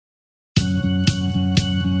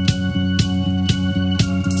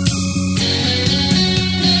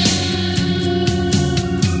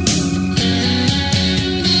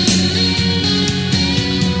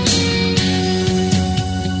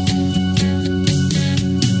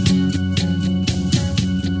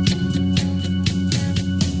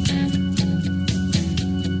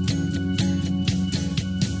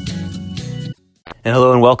And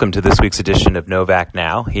hello and welcome to this week's edition of Novak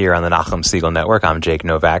Now, here on the Nachum Segal Network. I'm Jake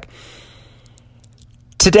Novak.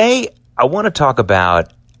 Today, I want to talk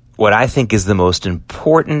about what I think is the most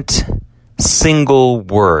important single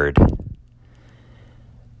word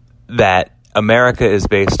that America is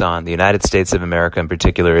based on, the United States of America in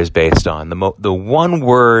particular is based on. The one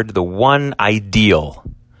word, the one ideal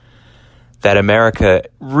that America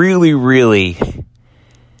really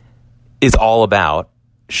is all about,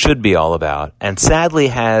 should be all about, and sadly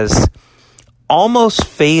has almost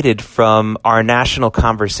faded from our national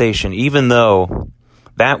conversation, even though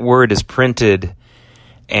that word is printed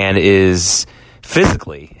and is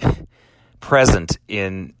physically present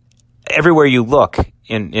in everywhere you look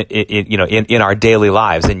in our daily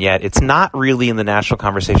lives, and yet it's not really in the national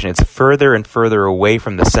conversation. It's further and further away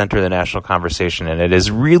from the center of the national conversation, and it is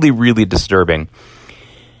really disturbing.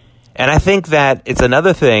 And I think that it's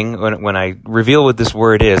another thing when I reveal what this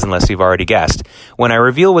word is, unless you've already guessed, when I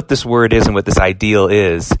reveal what this word is and what this ideal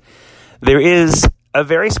is, there is a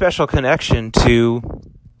very special connection to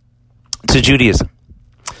Judaism,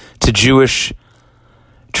 to Jewish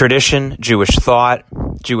tradition, Jewish thought,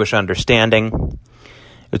 Jewish understanding.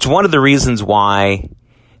 It's one of the reasons why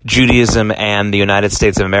Judaism and the United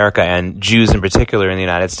States of America, and Jews in particular in the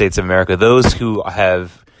United States of America, those who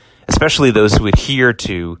have, especially those who adhere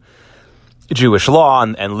to Jewish law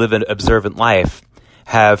and live an observant life,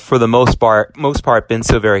 have for the most part been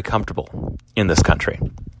so very comfortable in this country.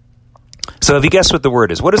 So have you guessed what the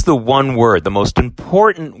word is? What is the one word, the most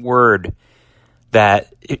important word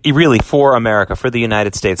that really for America, for the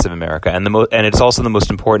United States of America, and it's also the most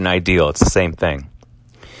important ideal? It's the same thing.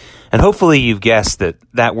 And hopefully you've guessed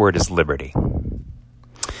that word is liberty.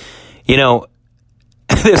 You know,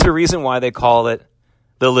 there's a reason why they call it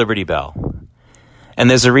the Liberty Bell. And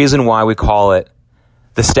there's a reason why we call it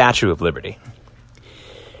the Statue of Liberty.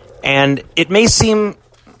 And it may seem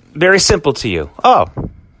very simple to you. Oh,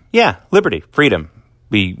 yeah, liberty, freedom.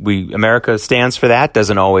 America stands for that,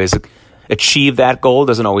 doesn't always achieve that goal,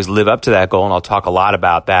 doesn't always live up to that goal, and I'll talk a lot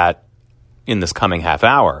about that in this coming half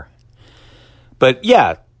hour. But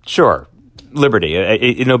yeah, sure,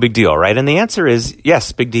 liberty, no big deal, right? And the answer is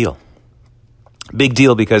yes, big deal. Big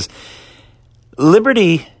deal because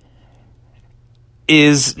liberty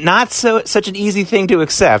is not such an easy thing to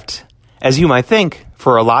accept as you might think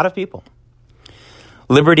for a lot of people.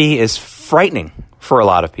 Liberty is frightening for a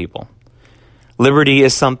lot of people. Liberty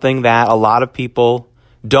is something that a lot of people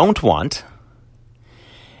don't want.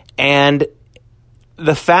 And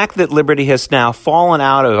the fact that liberty has now fallen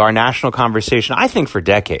out of our national conversation, I think for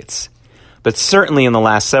decades, but certainly in the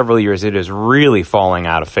last several years, it is really falling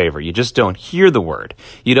out of favor. You just don't hear the word.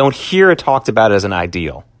 You don't hear it talked about as an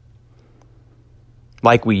ideal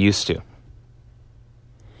like we used to.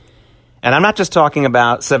 And I'm not just talking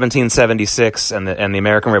about 1776 and the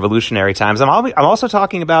American Revolutionary times. I'm also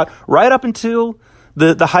talking about right up until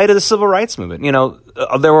the height of the Civil Rights Movement. You know,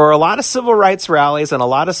 there were a lot of civil rights rallies and a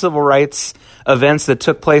lot of civil rights events that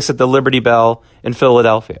took place at the Liberty Bell in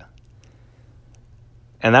Philadelphia.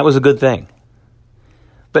 And that was a good thing.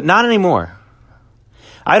 But not anymore.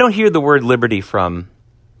 I don't hear the word liberty from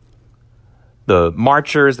the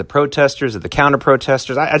marchers, the protesters, or the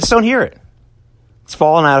counter-protesters. I just don't hear it. It's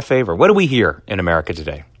fallen out of favor. What do we hear in America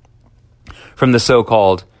today from the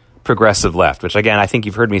so-called progressive left? Which, again, I think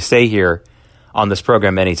you've heard me say here on this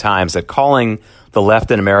program many times, that calling the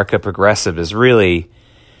left in America progressive is really,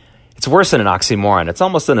 it's worse than an oxymoron. It's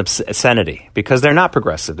almost an obscenity because they're not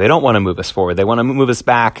progressive. They don't want to move us forward. They want to move us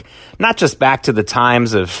back, not just back to the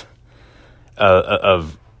times of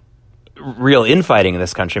real infighting in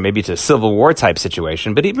this country, maybe to a Civil War type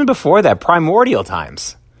situation, but even before that, primordial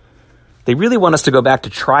times. They really want us to go back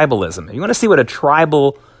to tribalism. You want to see what a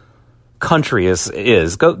tribal country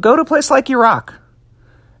is. Go to a place like Iraq.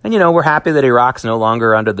 And, you know, we're happy that Iraq's no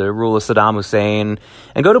longer under the rule of Saddam Hussein.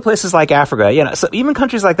 And go to places like Africa. You know, so even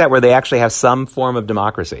countries like that where they actually have some form of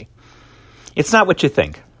democracy. It's not what you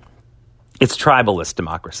think. It's tribalist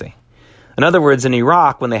democracy. In other words, in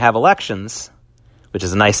Iraq, when they have elections, which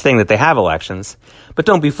is a nice thing that they have elections, but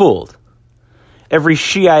don't be fooled. Every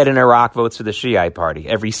Shiite in Iraq votes for the Shiite party.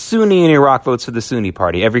 Every Sunni in Iraq votes for the Sunni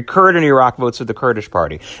party. Every Kurd in Iraq votes for the Kurdish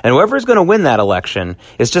party. And whoever is going to win that election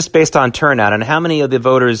is just based on turnout and how many of the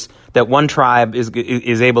voters that one tribe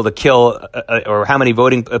is able to kill, or how many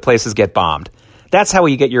voting places get bombed. That's how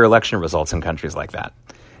you get your election results in countries like that.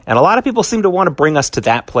 And a lot of people seem to want to bring us to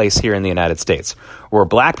that place here in the United States, where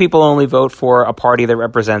black people only vote for a party that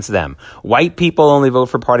represents them. White people only vote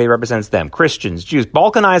for a party that represents them. Christians, Jews,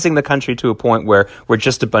 balkanizing the country to a point where we're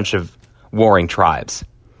just a bunch of warring tribes.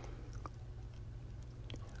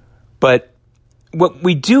 But what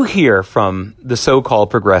we do hear from the so-called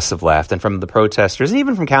progressive left and from the protesters and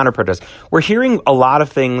even from counter-protesters, we're hearing a lot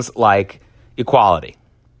of things like equality.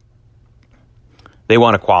 They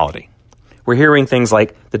want equality. We're hearing things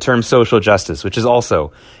like the term social justice, which is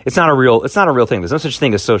also, it's not a real thing. There's no such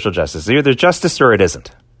thing as social justice. It's either justice or it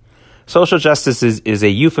isn't. Social justice is a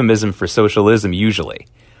euphemism for socialism usually,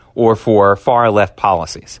 or for far left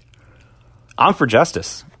policies. I'm for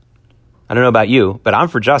justice. I don't know about you, but I'm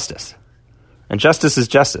for justice. And justice is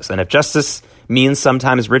justice. And if justice means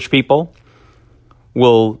sometimes rich people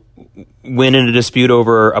will win in a dispute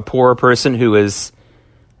over a poorer person who is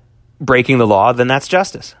breaking the law, then that's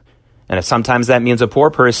justice. And if sometimes that means a poor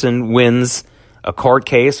person wins a court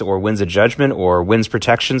case or wins a judgment or wins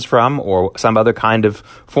protections from or some other kind of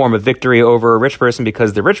form of victory over a rich person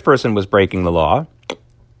because the rich person was breaking the law,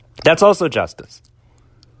 that's also justice.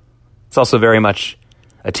 It's also very much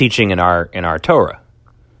a teaching in our Torah.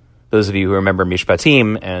 Those of you who remember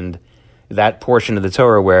Mishpatim and that portion of the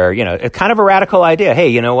Torah where, it's kind of a radical idea. Hey,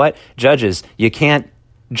 you know what? Judges, you can't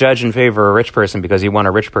judge in favor of a rich person because you want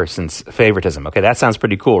a rich person's favoritism. Okay, that sounds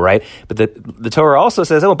pretty cool, right? But the Torah also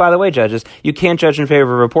says, oh, by the way, judges, you can't judge in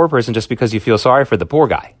favor of a poor person just because you feel sorry for the poor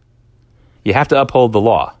guy. You have to uphold the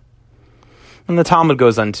law. And the Talmud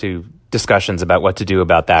goes into discussions about what to do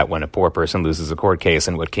about that when a poor person loses a court case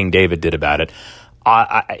and what King David did about it.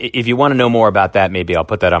 If you want to know more about that, maybe I'll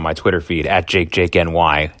put that on my Twitter feed,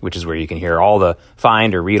 @JakeNY, which is where you can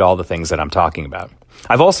find or read all the things that I'm talking about.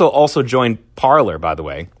 I've also joined Parler, by the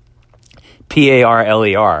way,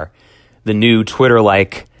 Parler, the new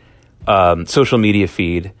Twitter-like social media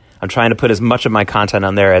feed. I'm trying to put as much of my content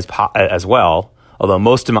on there as well, although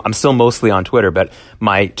I'm still mostly on Twitter, but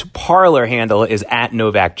my Parler handle is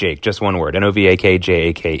 @NovakJake, just one word,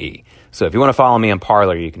 NovakJake. So if you want to follow me on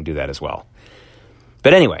Parler, you can do that as well.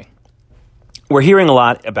 But anyway, we're hearing a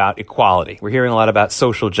lot about equality. We're hearing a lot about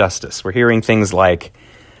social justice. We're hearing things like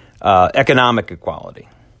economic equality.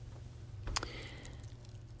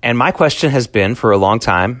 And my question has been for a long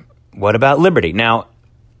time, what about liberty? Now,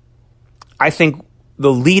 I think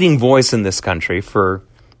the leading voice in this country, for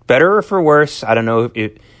better or for worse, I don't know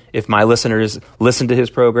if my listeners listen to his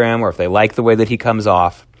program or if they like the way that he comes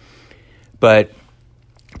off, but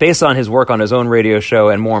based on his work on his own radio show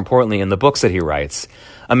and more importantly in the books that he writes,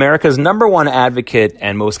 America's number one advocate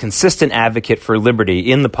and most consistent advocate for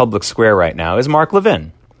liberty in the public square right now is Mark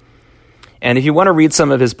Levin. And if you want to read some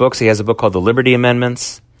of his books, he has a book called The Liberty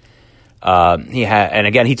Amendments. And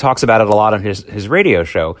again, he talks about it a lot on his radio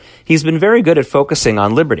show. He's been very good at focusing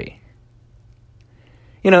on liberty.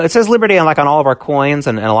 It says liberty on all of our coins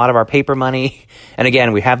and a lot of our paper money. And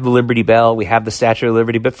again, we have the Liberty Bell, we have the Statue of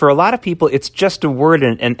Liberty. But for a lot of people, it's just a word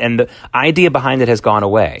and the idea behind it has gone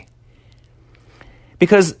away.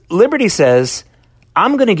 Because liberty says,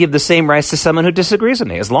 I'm going to give the same rights to someone who disagrees with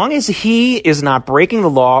me. As long as he is not breaking the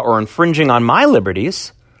law or infringing on my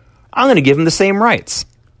liberties, I'm going to give him the same rights.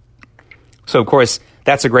 So, of course,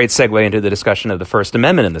 that's a great segue into the discussion of the First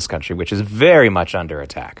Amendment in this country, which is very much under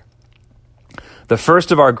attack. The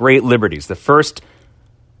first of our great liberties, the first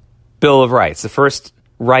Bill of Rights, the first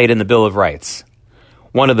right in the Bill of Rights,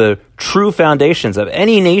 one of the true foundations of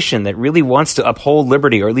any nation that really wants to uphold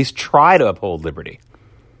liberty, or at least try to uphold liberty,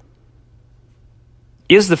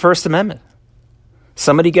 is the First Amendment.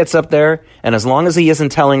 Somebody gets up there, and as long as he isn't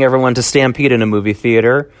telling everyone to stampede in a movie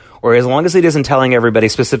theater, or as long as he isn't telling everybody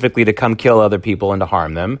specifically to come kill other people and to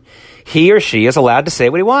harm them, he or she is allowed to say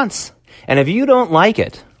what he wants. And if you don't like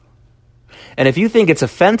it, and if you think it's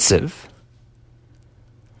offensive,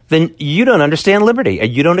 then you don't understand liberty,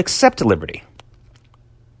 and you don't accept liberty.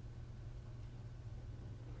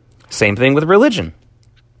 Same thing with religion.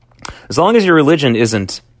 As long as your religion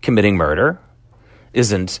isn't committing murder,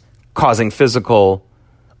 isn't causing physical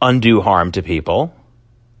undue harm to people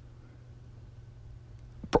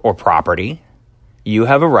or property, you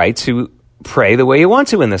have a right to pray the way you want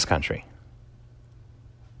to in this country.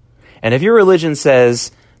 And if your religion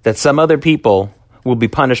says that some other people will be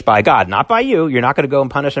punished by God, not by you, you're not going to go and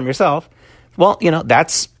punish them yourself, well,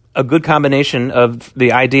 that's a good combination of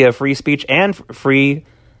the idea of free speech and free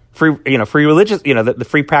religious, the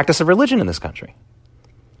free practice of religion in this country.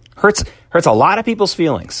 Hurts a lot of people's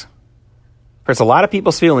feelings. Hurts a lot of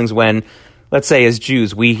people's feelings when, let's say as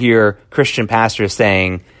Jews, we hear Christian pastors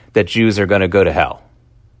saying that Jews are going to go to hell.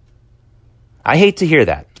 I hate to hear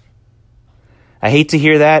that.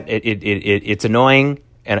 It's annoying,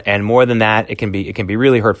 and more than that, it can be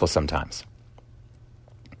really hurtful sometimes.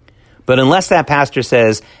 But unless that pastor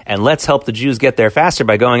says, and let's help the Jews get there faster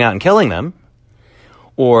by going out and killing them,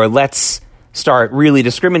 or let's start really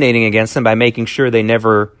discriminating against them by making sure they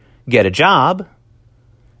never get a job,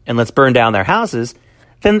 and let's burn down their houses,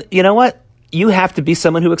 then you know what? You have to be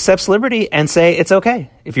someone who accepts liberty and say it's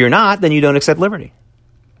okay. If you're not, then you don't accept liberty.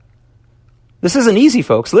 This isn't easy,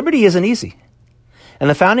 folks. Liberty isn't easy. And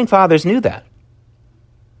the Founding Fathers knew that.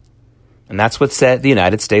 And that's what set the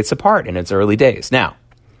United States apart in its early days. Now,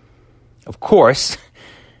 of course,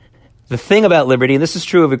 the thing about liberty, and this is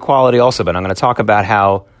true of equality also, but I'm going to talk about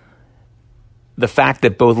how the fact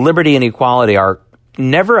that both liberty and equality are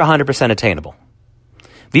never 100% attainable.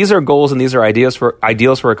 These are goals and these are ideals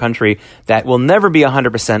for a country that will never be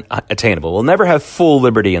 100% attainable. We'll never have full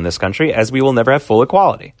liberty in this country, as we will never have full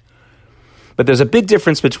equality. But there's a big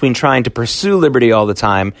difference between trying to pursue liberty all the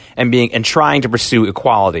time and trying to pursue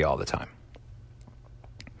equality all the time.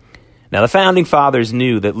 Now, the Founding Fathers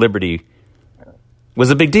knew that liberty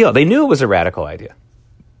was a big deal. They knew it was a radical idea.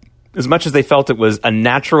 As much as they felt it was a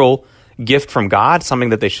natural gift from God, something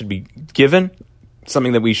that they should be given,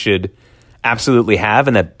 something that we should absolutely have,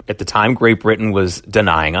 and that at the time Great Britain was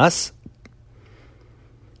denying us.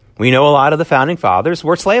 We know a lot of the Founding Fathers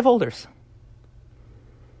were slaveholders.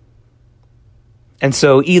 And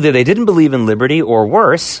so either they didn't believe in liberty, or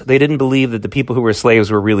worse, they didn't believe that the people who were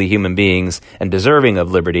slaves were really human beings and deserving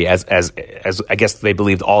of liberty, as I guess they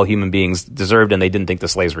believed all human beings deserved, and they didn't think the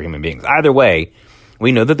slaves were human beings. Either way,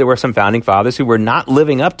 we know that there were some Founding Fathers who were not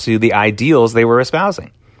living up to the ideals they were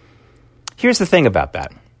espousing. Here's the thing about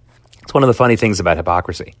that. It's one of the funny things about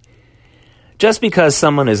hypocrisy. Just because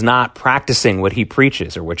someone is not practicing what he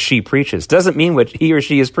preaches or what she preaches doesn't mean what he or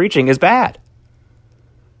she is preaching is bad.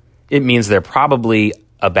 It means they're probably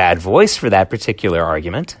a bad voice for that particular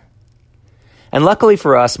argument. And luckily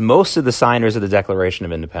for us, most of the signers of the Declaration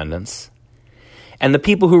of Independence and the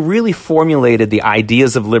people who really formulated the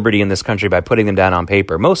ideas of liberty in this country by putting them down on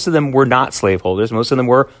paper, most of them were not slaveholders. Most of them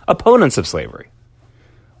were opponents of slavery.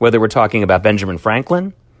 Whether we're talking about Benjamin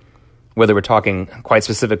Franklin, whether we're talking quite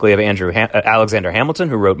specifically of Alexander Hamilton,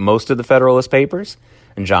 who wrote most of the Federalist Papers,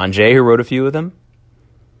 and John Jay, who wrote a few of them.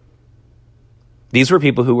 These were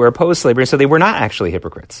people who were opposed to slavery, so they were not actually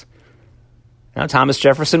hypocrites. Now, Thomas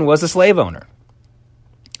Jefferson was a slave owner.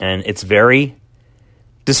 And it's very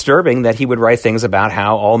disturbing that he would write things about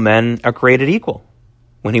how all men are created equal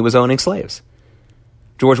when he was owning slaves.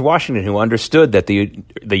 George Washington, who understood that the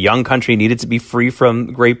young country needed to be free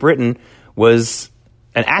from Great Britain, was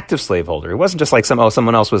an active slaveholder. It wasn't just like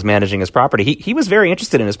someone else was managing his property. He was very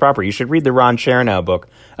interested in his property. You should read the Ron Chernow book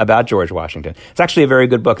about George Washington. It's actually a very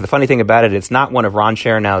good book. The funny thing about it, it's not one of Ron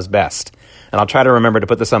Chernow's best. And I'll try to remember to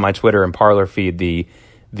put this on my Twitter and Parler feed, the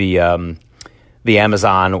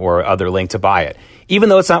Amazon or other link to buy it. Even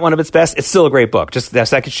though it's not one of its best, it's still a great book. Just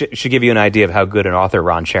that should give you an idea of how good an author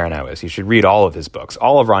Ron Chernow is. You should read all of his books,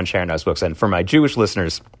 all of Ron Chernow's books. And for my Jewish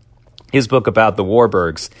listeners, his book about the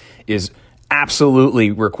Warburgs is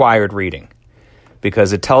absolutely required reading,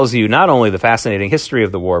 because it tells you not only the fascinating history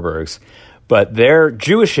of the Warburgs, but their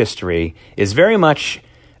Jewish history is very much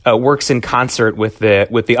works in concert with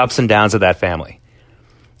the ups and downs of that family.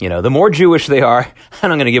 You know, the more Jewish they are, I'm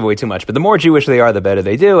not going to give away too much, but the more Jewish they are, the better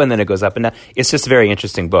they do, and then it goes up and down. It's just a very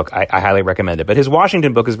interesting book. I highly recommend it. But his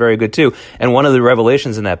Washington book is very good too, and one of the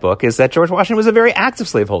revelations in that book is that George Washington was a very active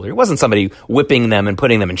slaveholder. He wasn't somebody whipping them and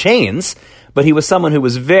putting them in chains, but he was someone who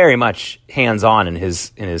was very much hands-on in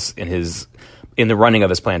the running of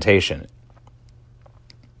his plantation.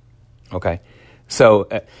 Okay, so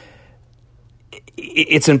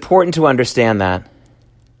it's important to understand that.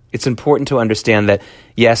 It's important to understand that,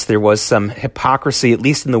 yes, there was some hypocrisy, at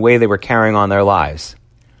least in the way they were carrying on their lives,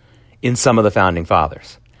 in some of the Founding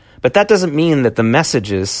Fathers. But that doesn't mean that the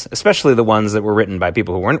messages, especially the ones that were written by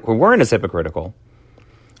people who weren't as hypocritical,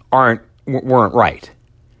 weren't right.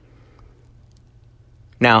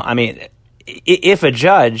 Now, I mean, if a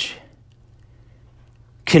judge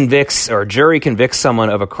convicts or a jury convicts someone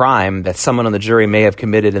of a crime that someone on the jury may have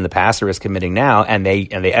committed in the past or is committing now, and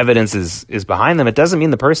the evidence is behind them, it doesn't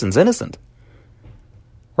mean the person's innocent,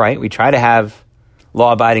 right? We try to have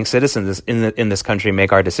law-abiding citizens in this country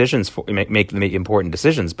make our decisions, make important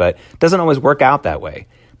decisions, but it doesn't always work out that way.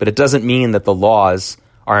 But it doesn't mean that the laws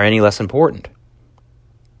are any less important.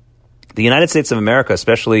 The United States of America,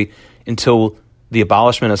 especially until the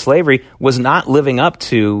abolishment of slavery, was not living up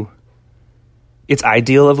to its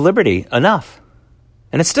ideal of liberty enough.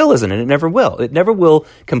 And it still isn't, and it never will. It never will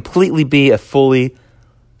completely be a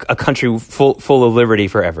country full of liberty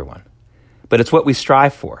for everyone. But it's what we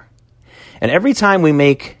strive for. And every time we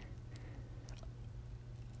make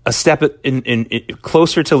a step in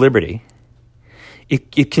closer to liberty,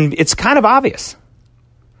 it's kind of obvious.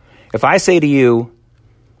 If I say to you,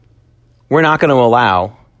 we're not going to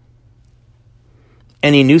allow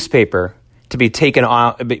any newspaper to be taken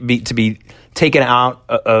off, to be taken out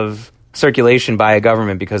of circulation by a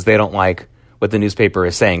government because they don't like what the newspaper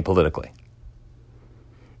is saying politically,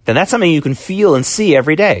 then that's something you can feel and see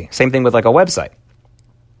every day. Same thing with like a website.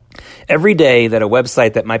 Every day that a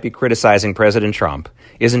website that might be criticizing President Trump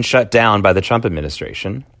isn't shut down by the Trump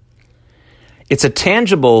administration, it's a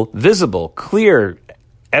tangible, visible, clear,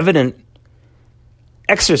 evident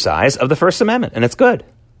exercise of the First Amendment, and it's good.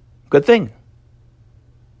 Good thing.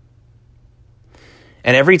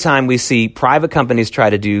 And every time we see private companies try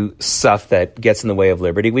to do stuff that gets in the way of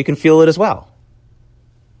liberty, we can feel it as well.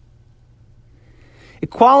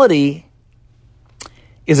 Equality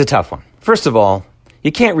is a tough one. First of all,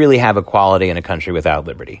 you can't really have equality in a country without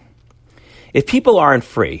liberty. If people aren't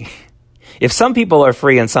free, if some people are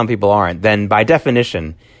free and some people aren't, then by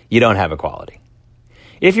definition, you don't have equality.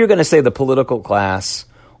 If you're going to say the political class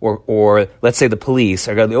or let's say the police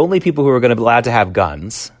are the only people who are going to be allowed to have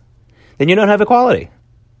guns, then you don't have equality.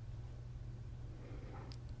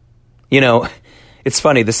 You know, it's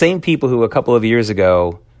funny. The same people who a couple of years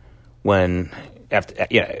ago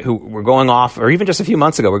who were going off, or even just a few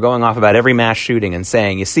months ago, were going off about every mass shooting and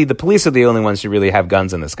saying, you see, the police are the only ones who really have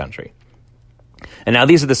guns in this country. And now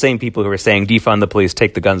these are the same people who are saying, defund the police,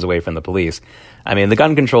 take the guns away from the police. I mean, the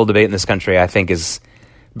gun control debate in this country, I think, is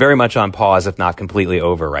very much on pause, if not completely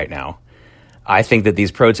over right now. I think that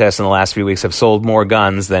these protests in the last few weeks have sold more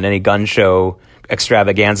guns than any gun show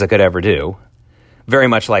extravaganza could ever do. Very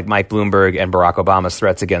much like Mike Bloomberg and Barack Obama's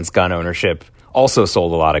threats against gun ownership also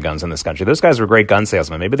sold a lot of guns in this country. Those guys were great gun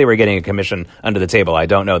salesmen. Maybe they were getting a commission under the table. I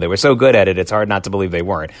don't know. They were so good at it, it's hard not to believe they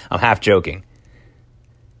weren't. I'm half joking.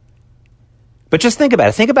 But just think about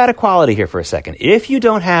it. Think about equality here for a second. If you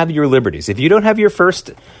don't have your liberties, if you don't have your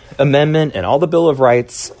First Amendment and all the Bill of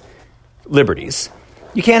Rights liberties,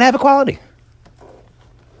 you can't have equality.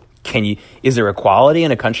 Is there equality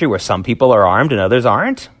in a country where some people are armed and others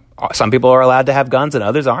aren't? Some people are allowed to have guns and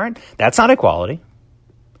others aren't? That's not equality.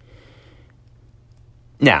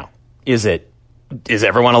 Now, is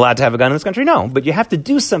everyone allowed to have a gun in this country? No, but you have to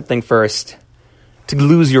do something first to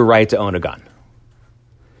lose your right to own a gun.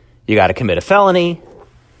 You got to commit a felony.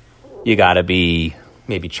 You got to be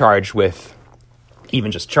maybe charged with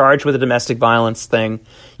a domestic violence thing.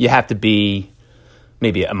 You have to be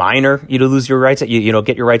maybe a minor. You lose your right to, you don't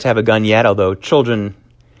get your right to have a gun yet, although children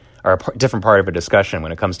are a different part of a discussion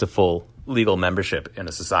when it comes to full legal membership in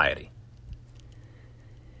a society.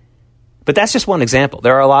 But that's just one example.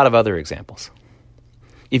 There are a lot of other examples.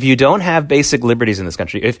 If you don't have basic liberties in this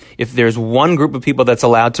country, if there's one group of people that's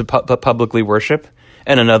allowed to publicly worship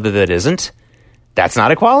and another that isn't, that's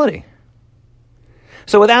not equality.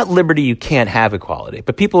 So without liberty, you can't have equality.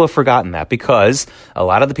 But people have forgotten that because a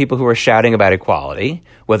lot of the people who are shouting about equality,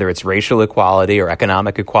 whether it's racial equality or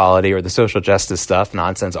economic equality or the social justice stuff,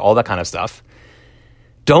 nonsense, all that kind of stuff,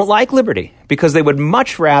 don't like liberty because they would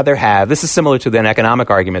much rather have, this is similar to an economic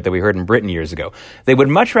argument that we heard in Britain years ago, they would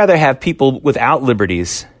much rather have people without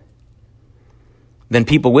liberties than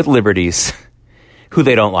people with liberties who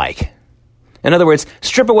they don't like. In other words,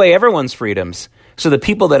 strip away everyone's freedoms so the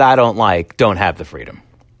people that I don't like don't have the freedom.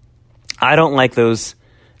 I don't like those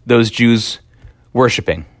Jews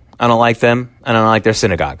worshiping. I don't like them, and I don't like their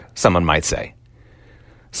synagogue, someone might say.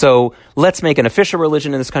 So let's make an official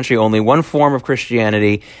religion in this country only one form of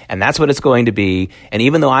Christianity, and that's what it's going to be. And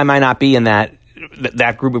even though I might not be in that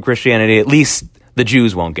group of Christianity, at least the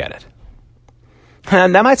Jews won't get it.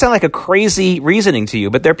 And that might sound like a crazy reasoning to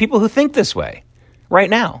you, but there are people who think this way right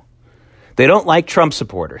now. They don't like Trump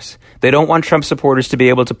supporters. They don't want Trump supporters to be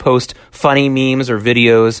able to post funny memes or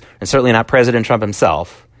videos, and certainly not President Trump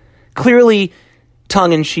himself, clearly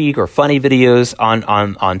tongue-in-cheek or funny videos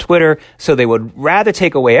on Twitter. So they would rather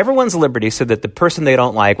take away everyone's liberty so that the person they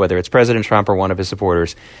don't like, whether it's President Trump or one of his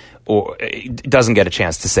supporters, or doesn't get a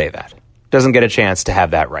chance to say that, doesn't get a chance to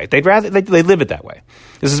have that right. They'd rather they live it that way.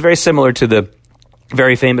 This is very similar to the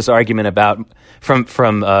very famous argument about from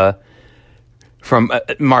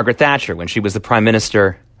Margaret Thatcher when she was the Prime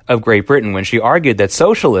Minister of Great Britain, when she argued that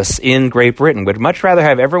socialists in Great Britain would much rather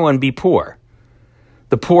have everyone be poor,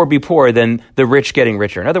 the poor be poor, than the rich getting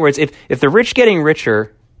richer. In other words, if the rich getting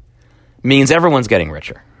richer means everyone's getting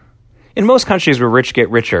richer. In most countries where rich get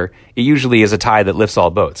richer, it usually is a tide that lifts all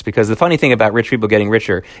boats. Because the funny thing about rich people getting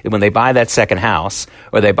richer is when they buy that second house,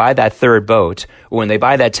 or they buy that third boat, or when they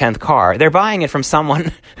buy that 10th car, they're buying it from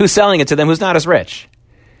someone who's selling it to them who's not as rich.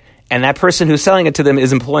 And that person who's selling it to them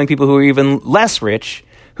is employing people who are even less rich,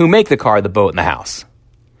 who make the car, the boat, and the house.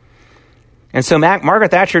 And so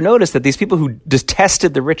Margaret Thatcher noticed that these people who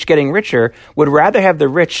detested the rich getting richer would rather have the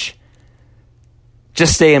rich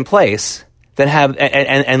just stay in place than have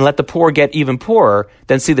and let the poor get even poorer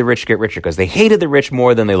than see the rich get richer, because they hated the rich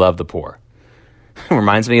more than they loved the poor.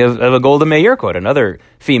 Reminds me of a Golda Meir quote, another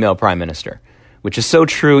female prime minister, which is so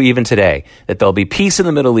true even today, that there'll be peace in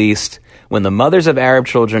the Middle East when the mothers of Arab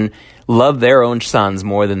children love their own sons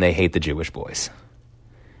more than they hate the Jewish boys.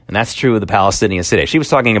 And that's true of the Palestinians today. She was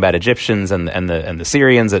talking about Egyptians and the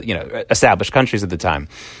Syrians, established countries at the time.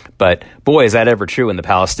 But boy, is that ever true in the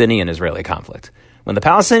Palestinian-Israeli conflict. When the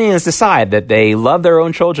Palestinians decide that they love their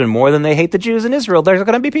own children more than they hate the Jews in Israel, there's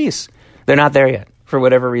going to be peace. They're not there yet, for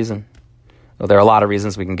whatever reason. Well, there are a lot of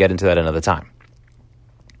reasons. We can get into that another time.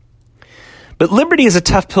 But liberty is a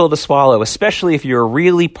tough pill to swallow, especially if you're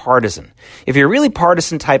really partisan. If you're a really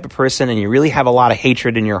partisan type of person and you really have a lot of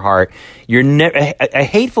hatred in your heart, a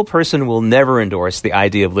hateful person will never endorse the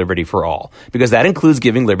idea of liberty for all, because that includes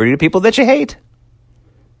giving liberty to people that you hate.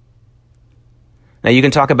 Now, you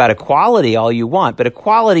can talk about equality all you want, but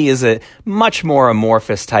equality is a much more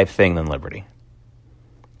amorphous type thing than liberty.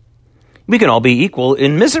 We can all be equal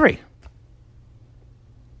in misery,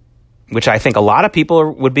 which I think a lot of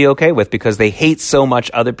people would be okay with, because they hate so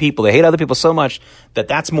much other people. They hate other people so much that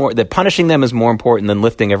that punishing them is more important than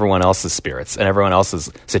lifting everyone else's spirits and everyone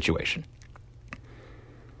else's situation.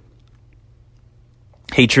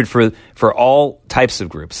 Hatred for all types of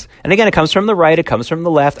groups. And again, it comes from the right, it comes from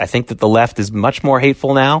the left. I think that the left is much more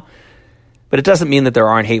hateful now, but it doesn't mean that there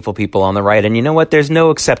aren't hateful people on the right. And you know what? There's no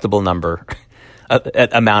acceptable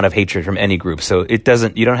amount of hatred from any group. So you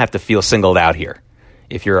don't have to feel singled out here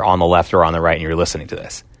if you're on the left or on the right and you're listening to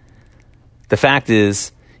this. The fact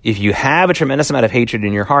is, if you have a tremendous amount of hatred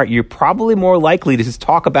in your heart, you're probably more likely to just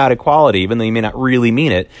talk about equality, even though you may not really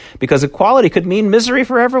mean it, because equality could mean misery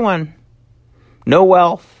for everyone. No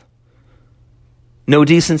wealth, no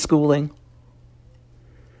decent schooling,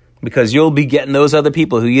 because you'll be getting those other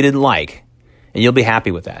people who you didn't like, and you'll be happy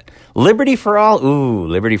with that. Liberty for all? Ooh,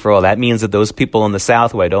 liberty for all. That means that those people in the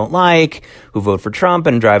South who I don't like, who vote for Trump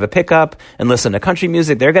and drive a pickup and listen to country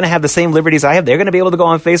music, they're going to have the same liberties I have. They're going to be able to go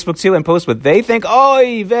on Facebook too and post what they think.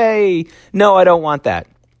 Oy vey. No, I don't want that.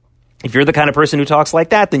 If you're the kind of person who talks like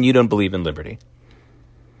that, then you don't believe in liberty.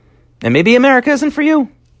 And maybe America isn't for you.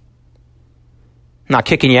 I'm not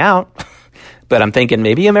kicking you out, but I'm thinking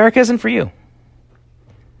maybe America isn't for you.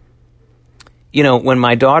 You know, when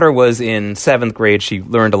my daughter was in 7th grade, she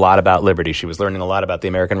learned a lot about liberty. She was learning a lot about the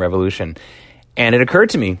American Revolution. And it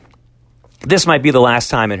occurred to me, this might be the last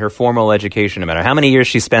time in her formal education, no matter how many years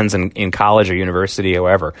she spends in college or university,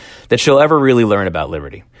 however, that she'll ever really learn about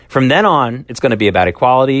liberty. From then on, it's going to be about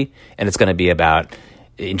equality, and it's going to be about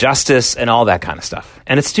injustice and all that kind of stuff.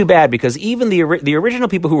 And it's too bad, because even the original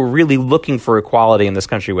people who were really looking for equality in this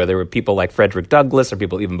country, whether it were people like Frederick Douglass or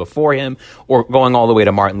people even before him, or going all the way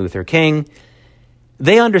to Martin Luther King,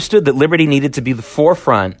 they understood that liberty needed to be the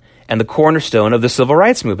forefront and the cornerstone of the civil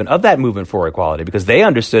rights movement, of that movement for equality, because they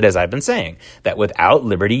understood, as I've been saying, that without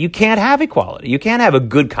liberty, you can't have equality. You can't have a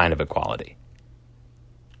good kind of equality.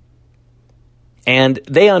 And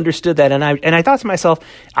they understood that, and I thought to myself,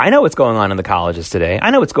 I know what's going on in the colleges today. I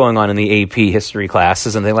know what's going on in the AP history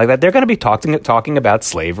classes and things like that. They're going to be talking about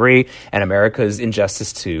slavery and America's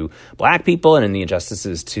injustice to black people and the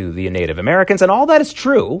injustices to the Native Americans, and all that is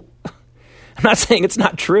true. I'm not saying it's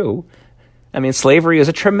not true. I mean, slavery is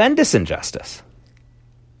a tremendous injustice.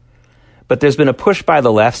 But there's been a push by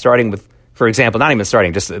the left, starting with, for example, not even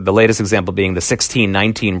starting, just the latest example being the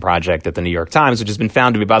 1619 Project at the New York Times, which has been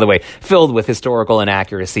found to be, by the way, filled with historical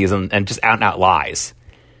inaccuracies and just out-and-out lies.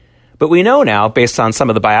 But we know now, based on some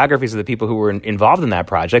of the biographies of the people who were involved in that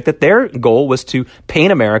project, that their goal was to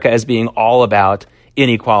paint America as being all about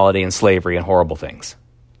inequality and slavery and horrible things.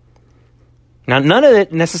 Now, none of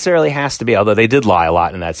it necessarily has to be, although they did lie a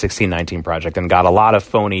lot in that 1619 Project and got a lot of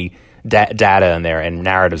phony data in there and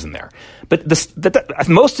narratives in there. But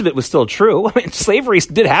most of it was still true. I mean, slavery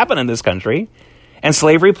did happen in this country, and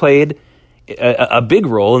slavery played a big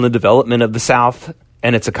role in the development of the South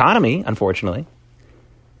and its economy, unfortunately.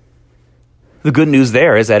 The good news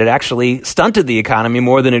there is that it actually stunted the economy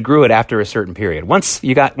more than it grew it after a certain period. Once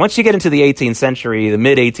you get into the 18th century, the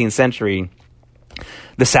mid-18th century,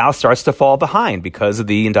 the South starts to fall behind because of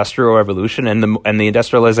the Industrial Revolution and the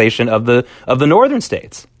industrialization of the northern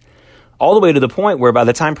states. All the way to the point where by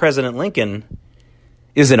the time President Lincoln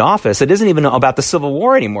is in office, it isn't even about the Civil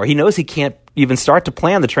War anymore. He knows he can't even start to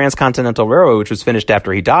plan the Transcontinental Railroad, which was finished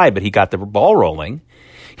after he died, but he got the ball rolling.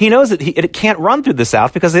 He knows that it can't run through the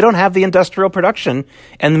South because they don't have the industrial production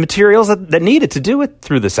and the materials that needed to do it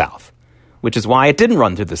through the South, which is why it didn't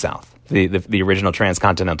run through the South, the original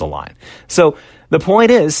transcontinental line. So the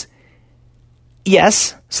point is,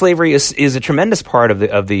 yes, slavery is a tremendous part of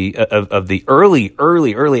the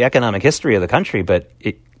early economic history of the country, but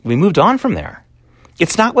we moved on from there.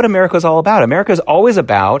 It's not what America is all about. America is always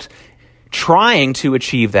about trying to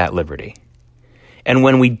achieve that liberty. And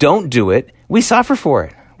when we don't do it, we suffer for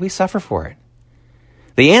it. We suffer for it.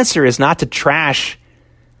 The answer is not to trash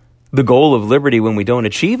the goal of liberty when we don't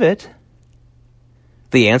achieve it.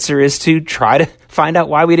 The answer is to try to find out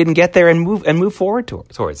why we didn't get there and move forward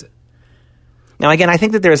towards it. Now, again, I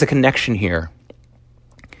think that there is a connection here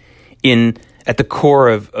at the core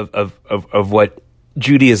of what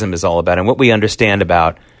Judaism is all about and what we understand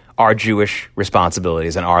about our Jewish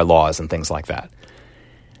responsibilities and our laws and things like that.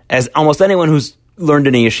 As almost anyone who's learned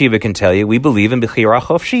in a yeshiva can tell you, we believe in bechira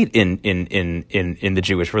chofshit in the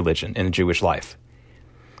Jewish religion, in the Jewish life,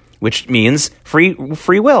 which means free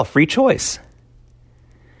will, free choice.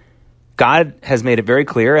 God has made it very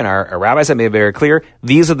clear, and our rabbis have made it very clear,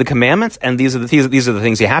 these are the commandments, and these are the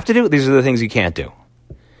things you have to do, these are the things you can't do.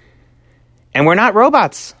 And we're not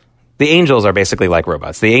robots. The angels are basically like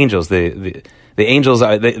robots. The angels, the angels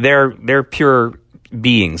are they're pure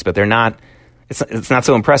beings, but they're not. It's not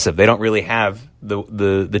so impressive. They don't really have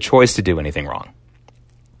the choice to do anything wrong.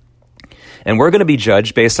 And we're going to be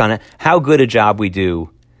judged based on how good a job we do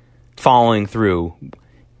following through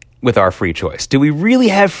with our free choice. Do we really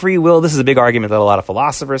have free will? This is a big argument that a lot of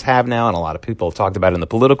philosophers have now, and a lot of people have talked about in the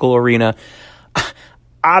political arena.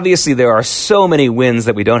 Obviously, there are so many winds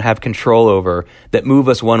that we don't have control over that move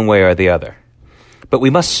us one way or the other. But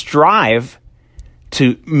we must strive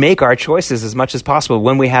to make our choices as much as possible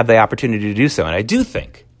when we have the opportunity to do so. And I do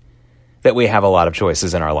think that we have a lot of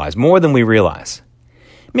choices in our lives, more than we realize.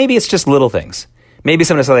 Maybe it's just little things. Maybe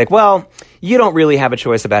someone will say like, well, you don't really have a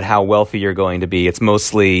choice about how wealthy you're going to be. It's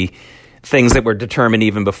mostly things that were determined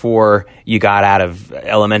even before you got out of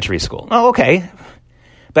elementary school. Oh, okay.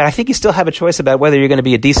 But I think you still have a choice about whether you're going to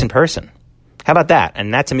be a decent person. How about that?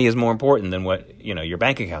 And that to me is more important than what, your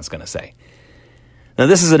bank account's going to say. Now,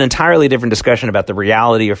 this is an entirely different discussion about the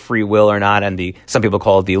reality of free will or not, and some people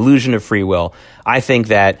call it the illusion of free will. I think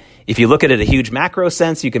that if you look at it in a huge macro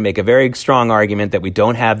sense, you can make a very strong argument that we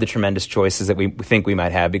don't have the tremendous choices that we think we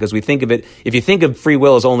might have, because we think of it, if you think of free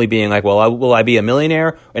will as only being like, well, will I be a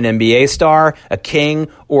millionaire, an NBA star, a king,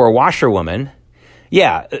 or a washerwoman?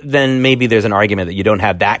 Yeah, then maybe there's an argument that you don't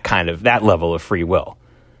have that level of free will.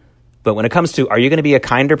 But when it comes to, are you going to be a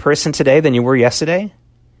kinder person today than you were yesterday?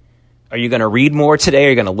 Are you going to read more today? Are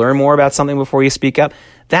you going to learn more about something before you speak up?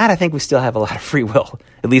 That, I think we still have a lot of free will,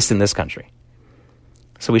 at least in this country.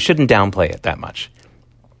 So we shouldn't downplay it that much.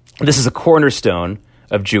 This is a cornerstone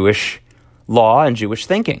of Jewish law and Jewish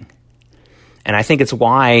thinking. And I think it's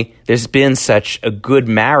why there's been such a good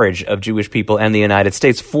marriage of Jewish people and the United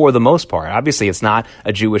States for the most part. Obviously, it's not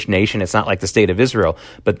a Jewish nation. It's not like the state of Israel.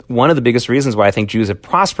 But one of the biggest reasons why I think Jews have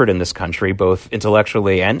prospered in this country, both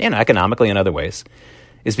intellectually and economically in other ways,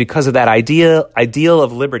 is because of that ideal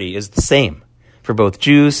of liberty is the same for both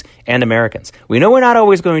Jews and Americans. We know we're not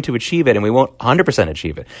always going to achieve it, and we won't 100%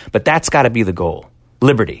 achieve it, but that's got to be the goal.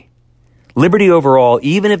 Liberty. Liberty overall,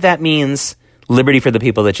 even if that means liberty for the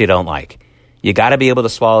people that you don't like. You got to be able to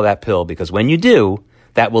swallow that pill, because when you do,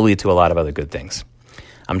 that will lead to a lot of other good things.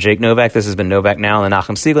 I'm Jake Novak. This has been Novak Now on the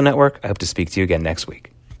Nachum Segal Network. I hope to speak to you again next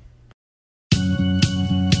week.